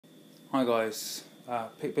Hi guys,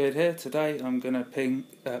 Pickbeard here. Today I'm going to pick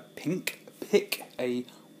a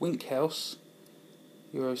Winkhaus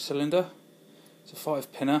Euro cylinder. It's a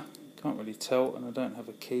 5-pinner, can't really tell, and I don't have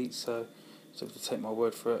a key, so you have to take my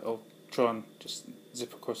word for it. I'll try and just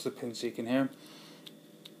zip across the pins so you can hear them.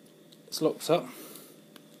 It's locked up,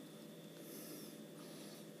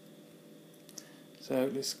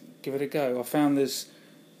 so let's give it a go. I found there's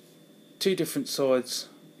two different sides.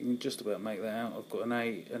 You can just about make that out. I've got an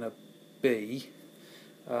A and a B.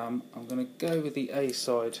 I'm going to go with the A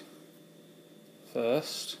side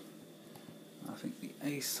first. I think the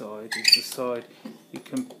A side is the side you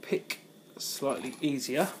can pick slightly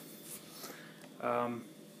easier.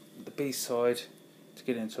 The B side, to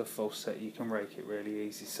get into a false set, you can rake it really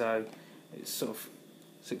easy. So it's sort of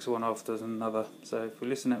 6 of one, half dozen another. So if we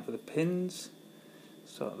listen out for the pins,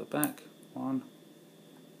 start at the back. 1,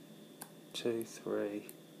 2, 3,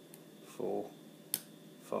 4,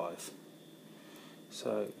 5.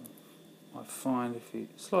 So I find if you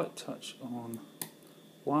slight touch on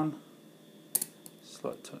 1,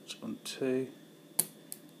 slight touch on 2,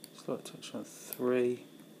 slight touch on 3,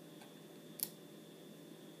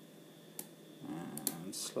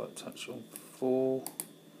 and slight touch on 4,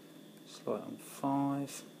 slight on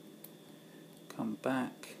 5, come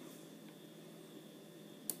back.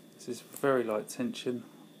 This is very light tension.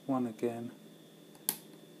 1 again,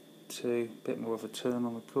 2, bit more of a turn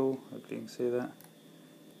on the cool, hopefully you can see that.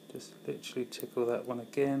 Just literally tickle that one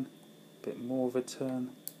again, bit more of a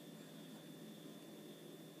turn,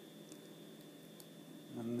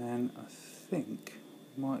 and then I think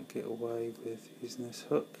I might get away with using this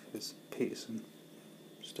hook, this Peterson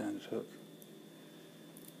standard hook.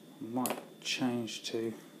 I might change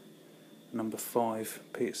to number 5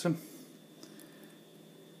 Peterson,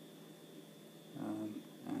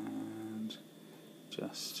 and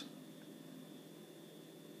just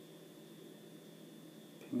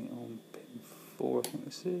pin it on pin 4, I think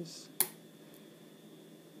this is.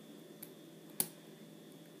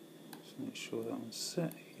 Just make sure that one's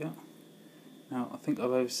set. Yeah. Now I think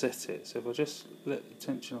I've overset it, so if I just let the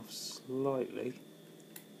tension off slightly,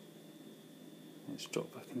 let's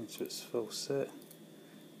drop back into its full set.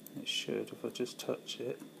 It should, if I just touch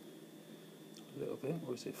it a little bit.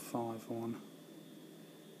 Or is it 5 on?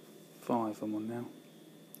 5 I'm on now.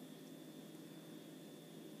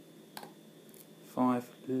 5,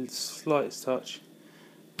 slightest touch,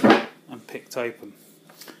 and picked open.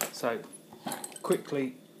 So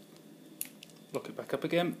quickly lock it back up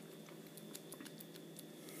again,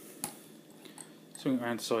 swing it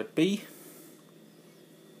around to side B,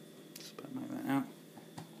 just about make that out,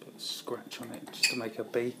 put a scratch on it just to make a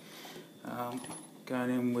B. Going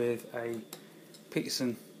in with a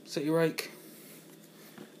Peterson city rake,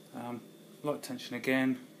 light tension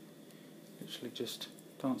again, literally just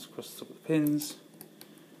dance across the top of the pins,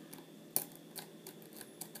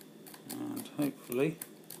 and hopefully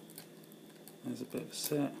there's a bit of a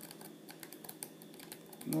set.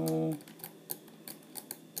 More.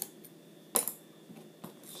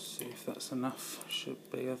 See if that's enough.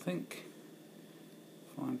 Should be, I think.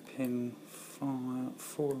 Find pin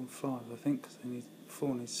 4 and 5, I think, because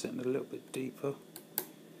 4 needs setting a little bit deeper.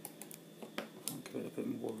 I'll give it a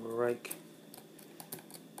bit more of a rake.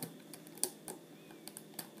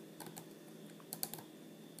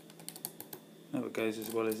 Never goes as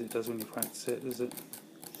well as it does when you practice it, does it?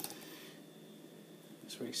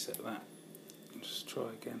 Let's reset that. Just try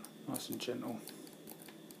again, nice and gentle.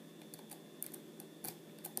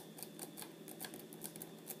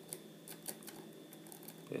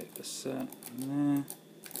 Bit of a set in there.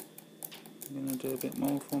 I'm going to do a bit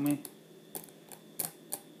more for me.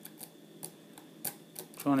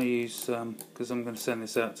 Trying to use, because I'm going to send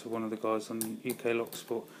this out to one of the guys on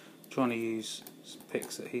Uklocksport, trying to use some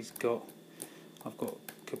picks that he's got. I've got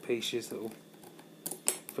capiches that will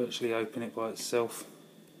virtually open it by itself.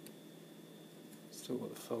 Still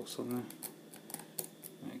got the false on there.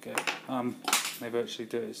 There you go. They virtually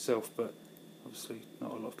do it itself, but obviously not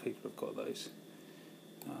a lot of people have got those.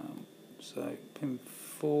 So pin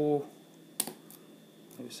 4,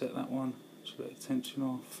 maybe set that one, just let the tension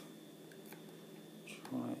off.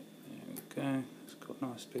 Try it, there we go. It's got a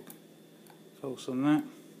nice big false on that.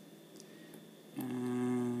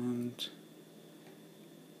 And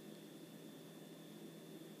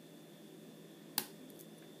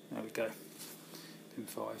there we go, pin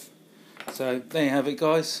 5. So there you have it,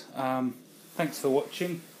 guys. Thanks for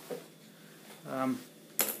watching.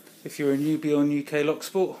 If you're a newbie on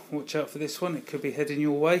Uklocksport, watch out for this one, it could be heading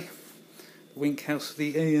your way. The Winkhaus with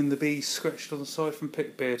the A and the B scratched on the side from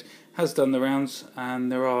Pickbeard has done the rounds,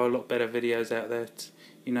 and there are a lot better videos out there.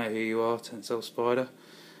 You know who you are, Tensile Spider.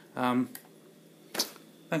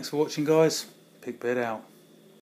 Thanks for watching, guys. Pig bed out.